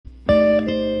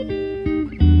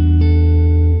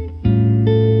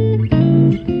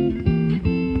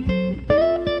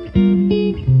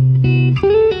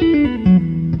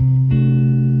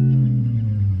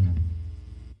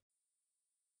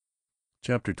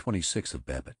Chapter 26 of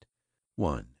Babbitt.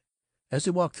 1. As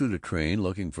he walked through the train,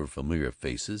 looking for familiar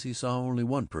faces, he saw only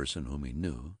one person whom he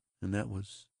knew, and that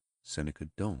was Seneca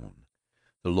Doane,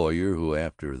 the lawyer who,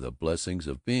 after the blessings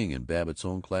of being in Babbitt's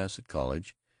own class at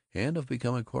college and of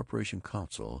becoming corporation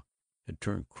counsel, had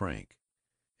turned crank,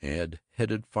 had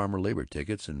headed farmer labor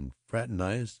tickets, and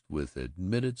fraternized with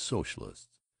admitted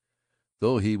socialists.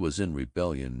 Though he was in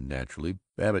rebellion naturally,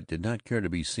 Babbitt did not care to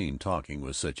be seen talking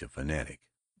with such a fanatic.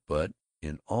 But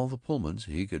in all the Pullmans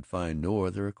he could find no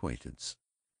other acquaintance,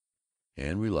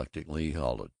 and reluctantly he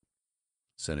halted.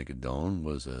 Seneca Doane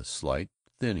was a slight,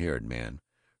 thin-haired man,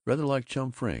 rather like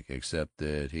Chum Frink, except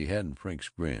that he hadn't Frink's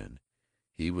grin.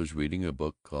 He was reading a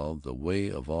book called The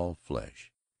Way of All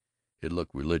Flesh. It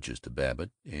looked religious to Babbitt,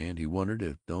 and he wondered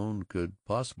if Doane could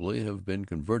possibly have been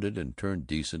converted and turned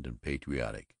decent and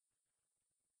patriotic.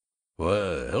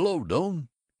 "Why, hello, Doane,"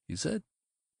 he said.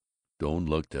 Doane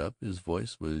looked up. His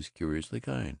voice was curiously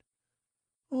kind.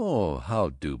 "Oh, how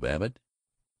do, Babbitt."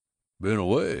 "Been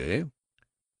away, eh?"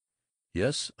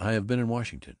 "Yes, I have been in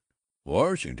Washington."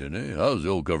 "Washington, eh? How's the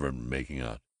old government making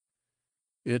out?"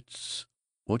 "It's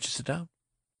Won't you sit down?"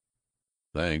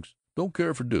 "Thanks. Don't care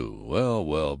if I do.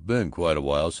 Well, been quite a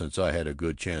while since I had a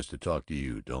good chance to talk to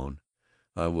you, Doane.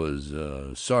 I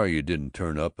was sorry you didn't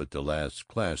turn up at the last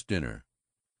class dinner."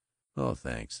 "Oh,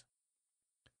 thanks."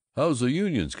 "How's the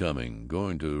unions coming?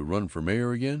 Going to run for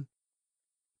mayor again?"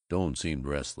 Doane seemed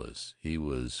restless. He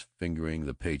was fingering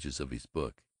the pages of his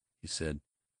book. He said,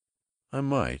 "I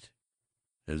might,"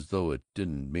 as though it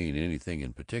didn't mean anything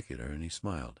in particular, and he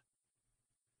smiled.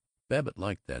 Babbitt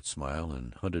liked that smile,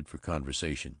 and hunted for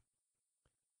conversation.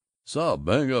 "Saw a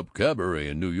bang-up cabaret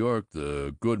in New York,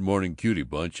 the Good Morning Cutie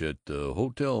bunch, at the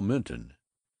Hotel Minton."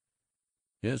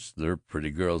 "Yes, they're pretty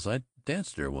girls. I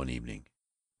danced there one evening."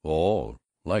 "Oh,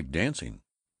 like dancing?"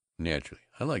 "Naturally.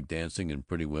 I like dancing and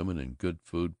pretty women and good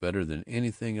food better than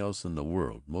anything else in the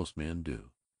world. Most men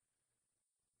do."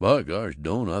 "By gosh,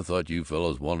 Doane, I thought you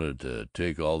fellows wanted to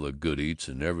take all the good eats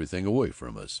and everything away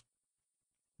from us."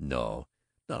 "No,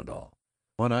 not at all.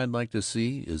 What I'd like to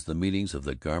see is the meetings of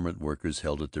the garment workers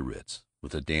held at the Ritz,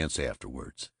 with a dance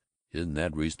afterwards. Isn't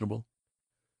that reasonable?"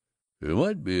 "It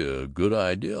might be a good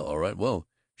idea, all right. Well,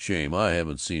 shame I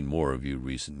haven't seen more of you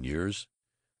recent years.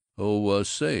 Oh,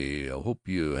 say, I hope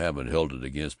you haven't held it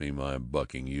against me, my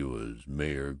bucking you as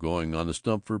mayor, going on the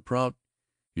stump for Prout.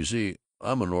 You see,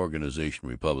 I'm an organization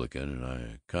Republican, and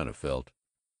I kind of felt—"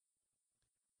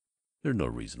 "There's no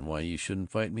reason why you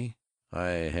shouldn't fight me.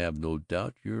 I have no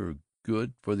doubt you're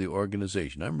good for the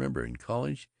organization. I remember in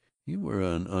college you were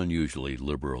an unusually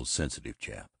liberal, sensitive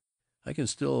chap. I can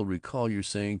still recall your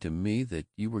saying to me that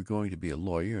you were going to be a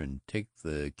lawyer and take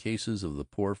the cases of the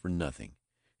poor for nothing,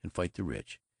 and fight the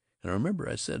rich. And I remember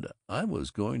I said I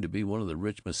was going to be one of the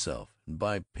rich myself, and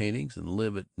buy paintings and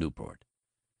live at Newport.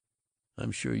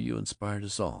 I'm sure you inspired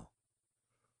us all."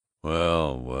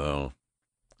 Well,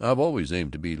 I've always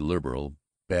aimed to be Liberal.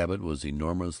 Babbitt was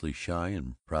enormously shy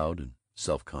and proud and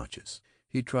self-conscious.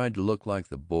 He tried to look like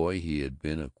the boy he had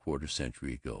been a quarter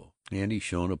century ago, and he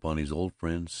shone upon his old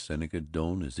friend Seneca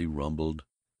Doane as he rumbled,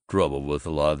 trouble with a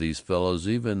lot of these fellows,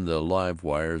 even the live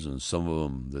wires, and some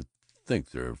of 'em that think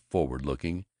they're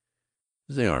forward-looking,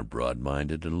 is they aren't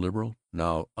broad-minded and liberal.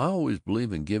 Now, I always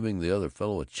believe in giving the other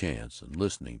fellow a chance and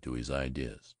listening to his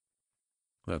ideas."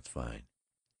 "That's fine."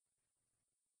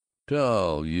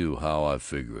 Tell you how I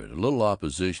figure it. A little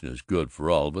opposition is good for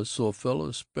all of us, so a fellow,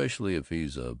 especially if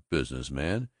he's a business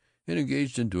man and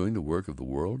engaged in doing the work of the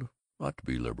world, ought to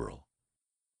be liberal."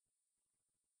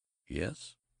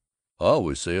 "Yes?" "I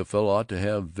always say a fellow ought to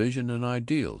have vision and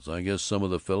ideals. I guess some of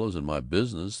the fellows in my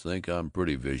business think I'm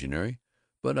pretty visionary,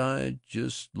 but I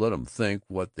just let 'em think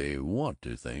what they want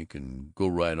to think and go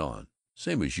right on,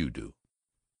 same as you do."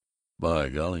 "By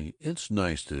golly, it's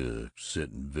nice to sit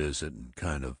and visit and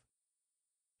kind of,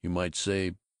 you might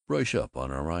say, brush up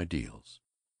on our ideals.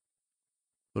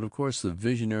 But of course the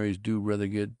visionaries do rather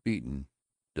get beaten.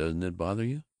 Doesn't it bother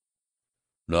you?"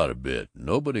 "Not a bit.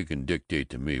 Nobody can dictate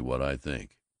to me what I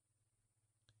think."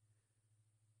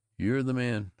 "You're the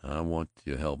man. I want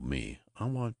you to help me. I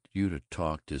want you to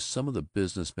talk to some of the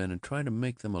business men and try to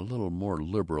make them a little more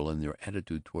liberal in their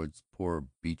attitude toward poor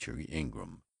Beecher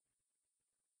Ingram."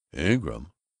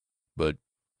 "Ingram? But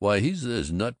why, he's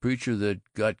this nut preacher that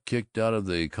got kicked out of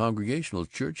the Congregational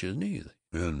Church, isn't he?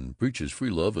 And preaches free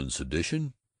love and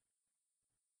sedition."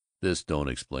 This, Doane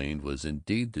explained, was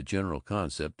indeed the general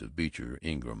concept of Beecher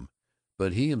Ingram,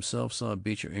 but he himself saw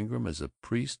Beecher Ingram as a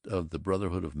priest of the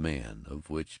brotherhood of man,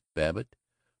 of which Babbitt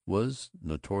was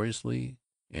notoriously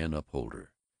an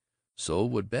upholder. So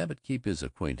would Babbitt keep his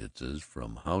acquaintances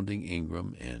from hounding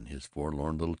Ingram and his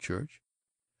forlorn little church?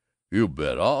 You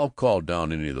bet. I'll call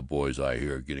down any of the boys I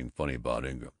hear getting funny about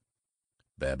Ingram,"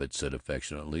 Babbitt said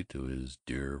affectionately to his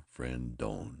dear friend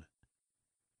Doane.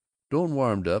 Doane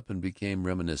warmed up and became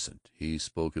reminiscent. He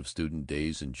spoke of student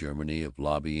days in Germany, of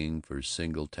lobbying for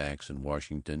single tax in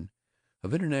Washington,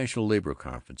 of international labor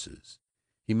conferences.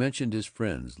 He mentioned his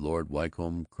friends, Lord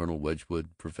Wycombe, Colonel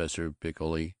Wedgwood, Professor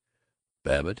Piccoli.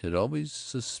 Babbitt had always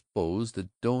supposed that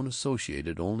Doane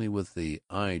associated only with the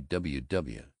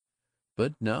I.W.W.,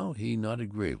 but now he nodded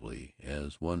gravely,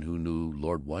 as one who knew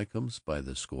Lord Wycombes by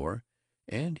the score,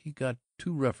 and he got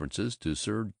two references to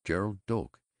Sir Gerald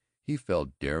Doak. He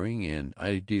felt daring and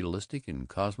idealistic and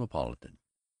cosmopolitan.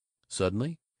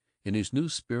 Suddenly, in his new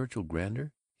spiritual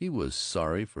grandeur, he was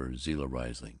sorry for Zilla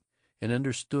Riesling, and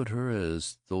understood her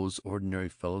as those ordinary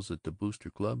fellows at the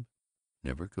Booster Club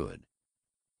never could.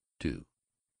 2.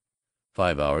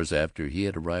 5 hours after he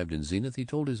had arrived in Zenith, he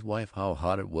told his wife how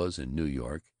hot it was in New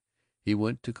York. He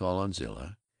went to call on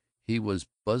Zilla. He was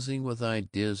buzzing with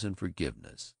ideas and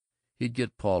forgiveness. He'd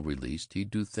get Paul released.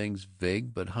 He'd do things,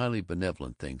 vague but highly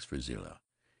benevolent things, for Zilla.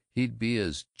 He'd be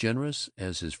as generous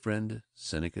as his friend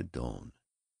Seneca Doane.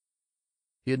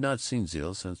 He had not seen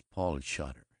Zilla since Paul had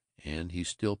shot her, and he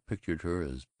still pictured her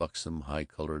as buxom,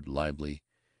 high-colored, lively,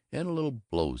 and a little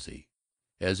blowsy.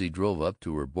 As he drove up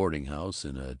to her boarding-house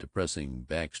in a depressing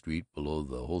back street below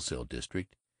the wholesale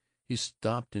district, he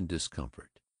stopped in discomfort.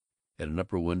 At an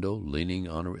upper window, leaning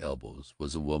on her elbows,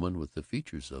 was a woman with the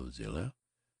features of Zilla,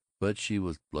 but she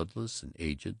was bloodless and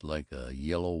aged, like a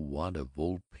yellow wad of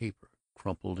old paper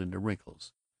crumpled into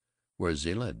wrinkles. Where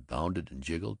Zilla had bounded and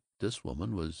jiggled, this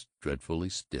woman was dreadfully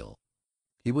still.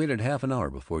 He waited half an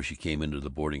hour before she came into the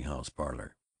boarding-house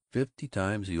parlor. 50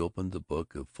 times he opened the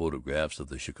book of photographs of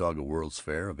the Chicago World's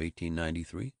Fair of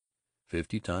 1893.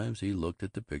 50 times he looked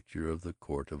at the picture of the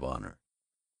Court of Honor.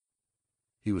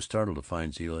 He was startled to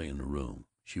find Zilla in the room.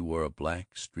 She wore a black,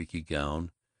 streaky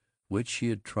gown, which she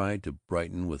had tried to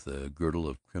brighten with a girdle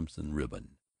of crimson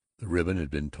ribbon. The ribbon had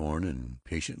been torn and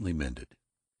patiently mended.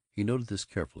 He noted this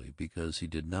carefully, because he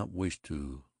did not wish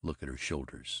to look at her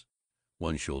shoulders.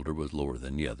 One shoulder was lower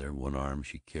than the other. One arm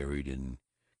she carried in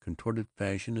contorted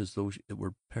fashion as though it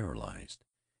were paralyzed,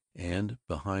 and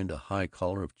behind a high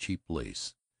collar of cheap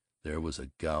lace there was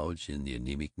a gouge in the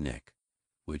anemic neck,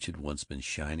 which had once been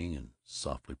shining and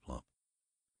softly plump.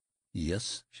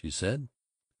 "Yes," she said.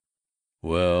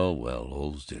 "Well, well,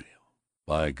 old Zilla.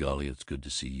 By golly, it's good to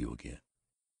see you again."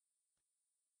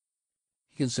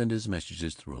 "He can send his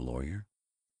messages through a lawyer."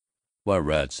 "Why,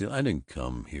 rats, Zilla, I didn't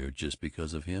come here just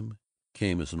because of him.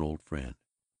 Came as an old friend."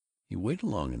 "He waited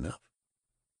long enough."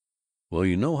 "Well,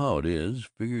 you know how it is.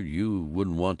 Figured you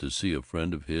wouldn't want to see a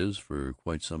friend of his for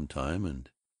quite some time,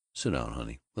 and sit down,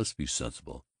 honey. Let's be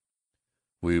sensible.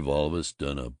 We've all of us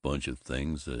done a bunch of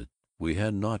things that we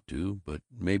hadn't ought to, but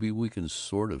maybe we can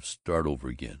sort of start over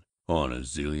again.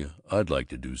 Honest, Zilla, I'd like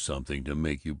to do something to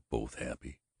make you both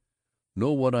happy.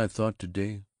 Know what I thought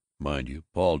today? Mind you,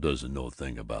 Paul doesn't know a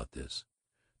thing about this.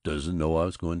 Doesn't know I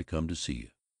was going to come to see you.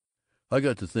 I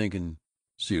got to thinking,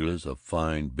 Zilla's a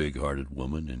fine, big-hearted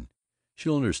woman, and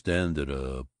she'll understand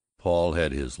that Paul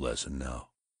had his lesson now.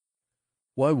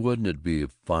 Why wouldn't it be a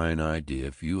fine idea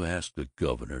if you asked the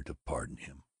governor to pardon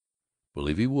him?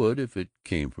 Believe he would if it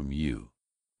came from you.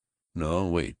 No,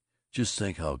 wait. Just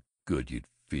think how good you'd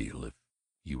feel if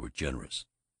you were generous."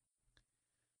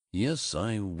 "Yes,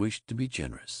 I wish to be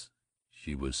generous."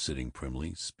 She was sitting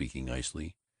primly, speaking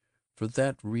icily. "For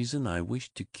that reason I wish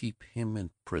to keep him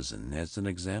in prison as an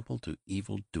example to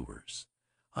evil doers.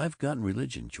 I've gotten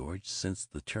religion, George, since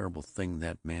the terrible thing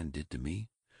that man did to me.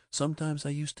 Sometimes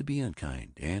I used to be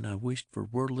unkind, and I wished for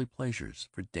worldly pleasures,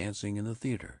 for dancing and the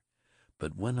theater.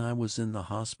 But when I was in the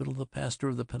hospital, the pastor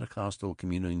of the Pentecostal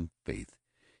Communion Faith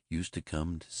used to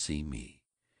come to see me,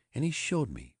 and he showed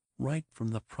me, right from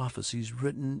the prophecies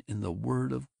written in the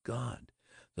Word of God,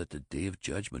 that the day of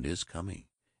judgment is coming,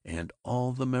 and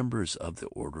all the members of the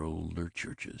older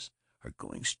churches are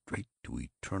going straight to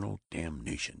eternal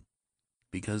damnation,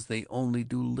 because they only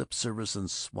do lip service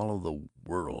and swallow the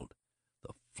world,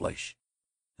 the flesh,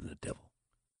 and the devil."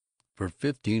 For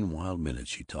 15 wild minutes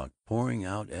she talked, pouring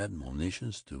out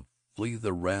admonitions to flee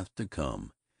the wrath to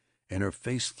come, and her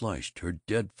face flushed. Her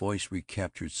dead voice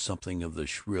recaptured something of the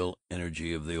shrill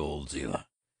energy of the old Zilla.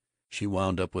 She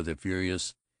wound up with a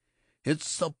furious,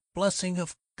 "It's the blessing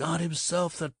of God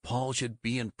himself that Paul should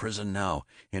be in prison now,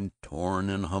 and torn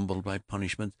and humbled by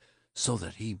punishment, so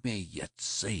that he may yet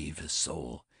save his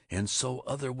soul, and so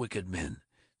other wicked men,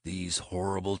 these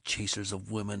horrible chasers of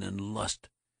women in lust,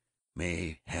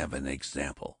 may have an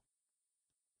example."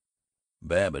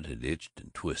 Babbitt had itched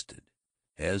and twisted.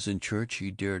 As in church, he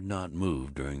dared not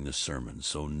move during the sermon,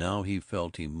 so now he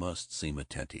felt he must seem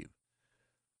attentive,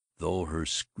 though her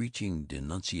screeching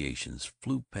denunciations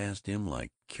flew past him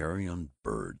like carrion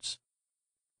birds.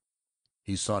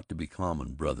 He sought to be calm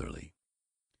and brotherly.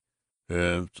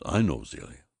 "Yes, I know,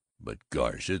 Zilla, but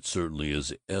gosh, it certainly is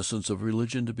the essence of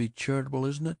religion to be charitable,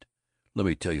 isn't it? Let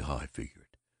me tell you how I figure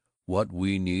it. What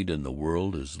we need in the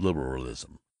world is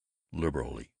liberalism.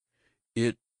 Liberally.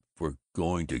 If we're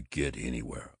going to get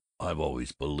anywhere. I've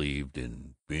always believed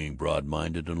in being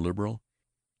broad-minded and liberal."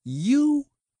 "You?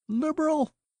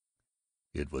 Liberal?"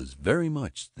 It was very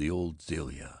much the old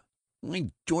Zilla.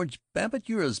 "Why, George Babbitt,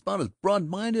 you're about as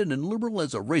broad-minded and liberal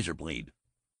as a razor blade."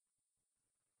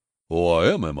 "Oh,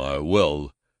 I am I?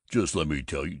 Well, just let me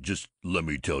tell you,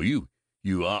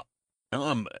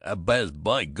 I'm as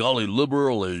by golly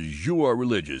liberal as you are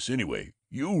religious. Anyway,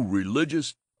 you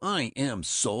religious?" "I am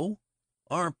so.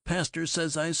 Our pastor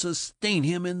says I sustain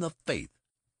him in the faith."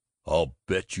 "I'll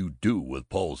bet you do, with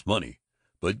Paul's money.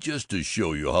 But just to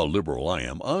show you how liberal I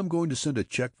am, I'm going to send a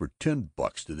check for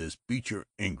 $10 to this Beecher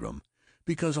Ingram,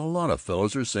 because a lot of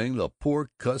fellows are saying the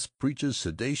poor cuss preaches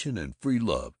sedation and free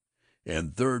love,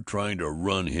 and they're trying to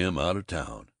run him out of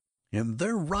town." "And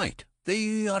they're right.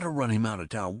 They ought to run him out of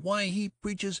town. Why, he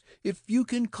preaches, if you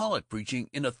can call it preaching,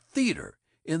 in a theater,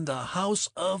 in the house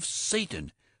of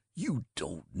Satan. You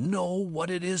don't know what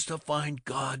it is to find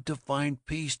God, to find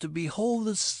peace, to behold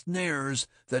the snares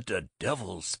that the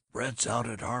devil spreads out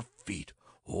at our feet.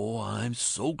 Oh, I'm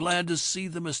so glad to see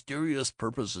the mysterious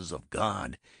purposes of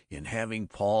God in having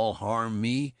Paul harm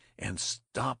me and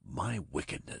stop my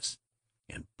wickedness.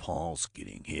 And Paul's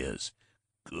getting his.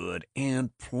 Good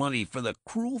and plenty for the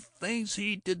cruel things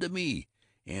he did to me.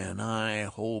 And I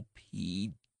hope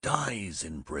he dies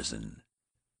in prison."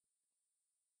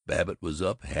 Babbitt was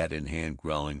up, hat in hand,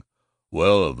 growling,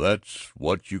 "Well, if that's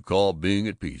what you call being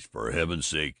at peace, for heaven's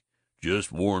sake,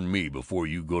 just warn me before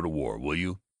you go to war, will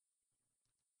you?"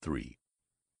 3.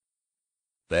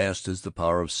 Vast is the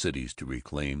power of cities to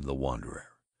reclaim the wanderer.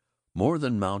 More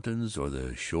than mountains or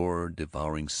the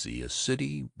shore-devouring sea, a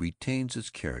city retains its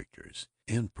characters,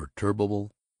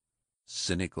 imperturbable,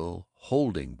 cynical,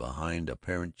 holding behind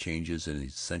apparent changes an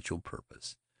essential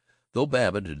purpose. Though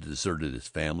Babbitt had deserted his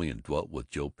family and dwelt with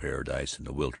Joe Paradise in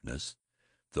the wilderness,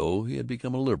 though he had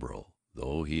become a liberal,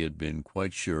 though he had been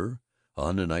quite sure,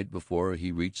 on the night before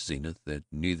he reached Zenith, that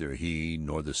neither he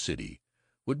nor the city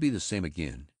would be the same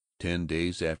again, 10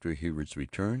 days after his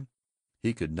return,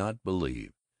 he could not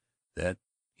believe that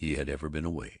he had ever been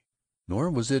away. Nor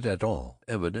was it at all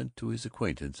evident to his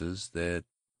acquaintances that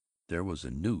there was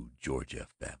a new George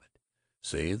F. Babbitt,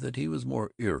 save that he was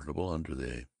more irritable under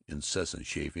the incessant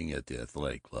chaffing at the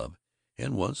athletic club,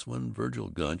 and once, when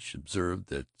Vergil Gunch observed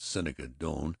that Seneca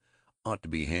Doane ought to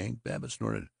be hanged, Babbitt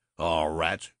snorted, "Oh,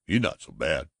 rats, he's not so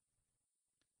bad."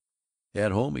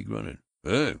 At home he grunted,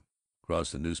 "Hey,"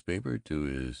 across the newspaper to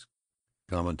his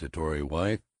commentatory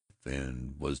wife,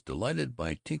 and was delighted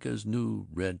by Tinka's new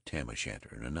red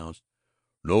tam-o'-shanter, and announced,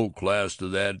 "No class to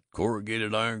that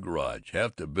corrugated iron garage.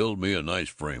 Have to build me a nice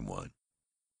frame one."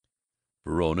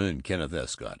 Verona and Kenneth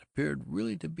Escott appeared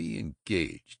really to be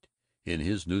engaged. In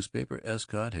his newspaper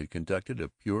Escott had conducted a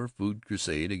pure food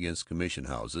crusade against commission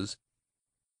houses.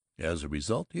 As a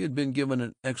result, he had been given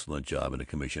an excellent job in a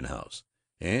commission house,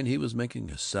 and he was making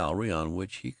a salary on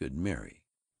which he could marry,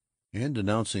 and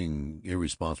denouncing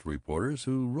irresponsible reporters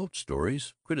who wrote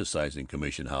stories criticizing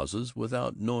commission houses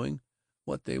without knowing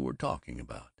what they were talking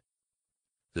about.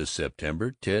 This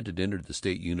September Ted had entered the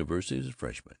State University as a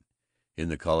freshman, in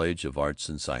the College of Arts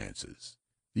and Sciences.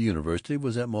 The university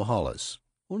was at Mohalis,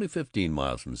 only 15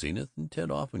 miles from Zenith, and Ted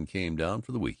often came down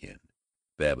for the weekend.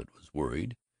 Babbitt was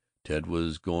worried. Ted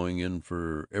was going in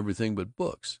for everything but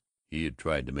books. He had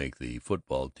tried to make the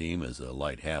football team as a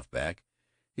light halfback.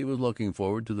 He was looking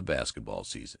forward to the basketball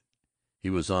season. He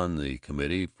was on the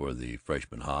committee for the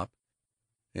freshman hop,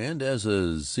 and as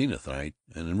a Zenithite,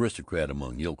 an aristocrat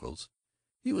among yokels,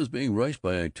 he was being rushed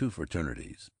by 2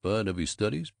 fraternities. But of his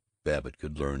studies Babbitt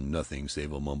could learn nothing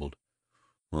save a mumbled,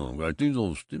 "Oh, I think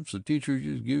those the teachers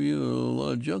just give you a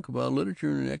lot of junk about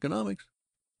literature and economics."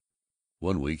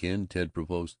 One weekend Ted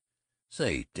proposed,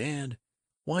 "Say, Dad,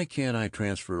 why can't I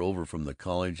transfer over from the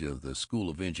College of the School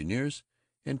of Engineers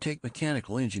and take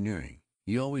mechanical engineering?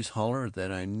 You always holler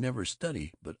that I never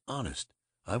study, but honest,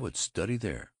 I would study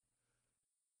there."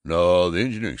 "No, the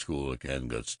engineering school hasn't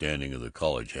got standing as the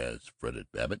college has,"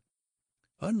 fretted Babbitt.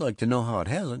 "I'd like to know how it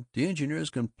hasn't. The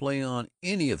engineers can play on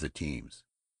any of the teams."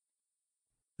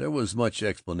 There was much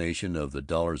explanation of the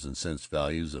dollars and cents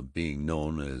values of being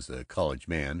known as a college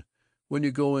man when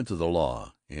you go into the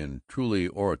law, and truly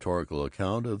oratorical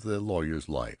account of the lawyer's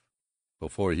life.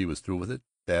 Before he was through with it,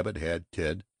 Babbitt had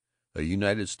Ted a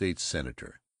United States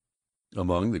Senator.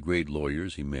 Among the great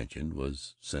lawyers he mentioned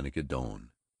was Seneca Doane.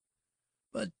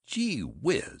 "But gee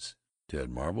whiz!" Ted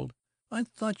marveled. "I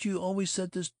thought you always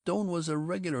said this Doane was a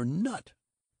regular nut."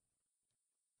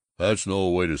 "That's no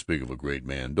way to speak of a great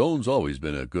man. Doane's always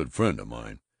been a good friend of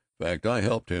mine. In fact, I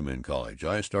helped him in college.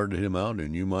 I started him out,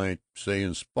 and you might say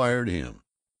inspired him,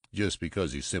 just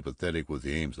because he's sympathetic with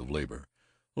the aims of labor.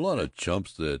 A lot of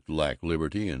chumps that lack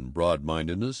liberty and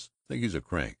broad-mindedness think he's a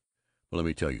crank. But let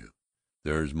me tell you,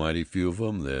 there's mighty few of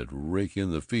 'em that rake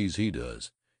in the fees he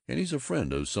does. And he's a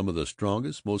friend of some of the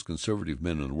strongest, most conservative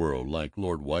men in the world, like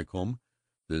Lord Wycombe,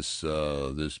 this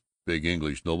big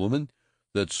English nobleman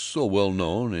that's so well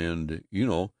known. And, you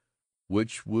know,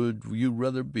 which would you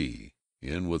rather be,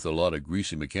 in with a lot of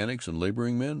greasy mechanics and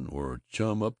laboring men, or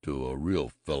chum up to a real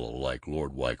fellow like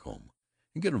Lord Wycombe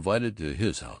and get invited to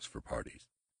his house for parties?"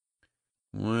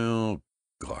 "Well,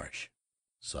 gosh,"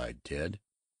 sighed Ted.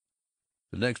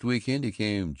 The next weekend he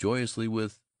came joyously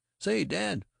with, "Say,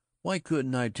 Dad, why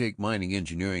couldn't I take mining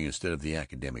engineering instead of the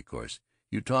academic course?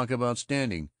 You talk about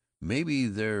standing. Maybe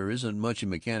there isn't much in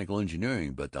mechanical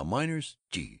engineering, but the miners,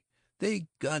 gee, they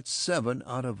got 7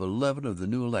 out of 11 of the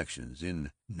new elections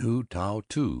in New Tao,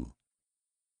 too."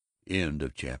 End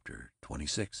of chapter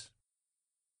 26.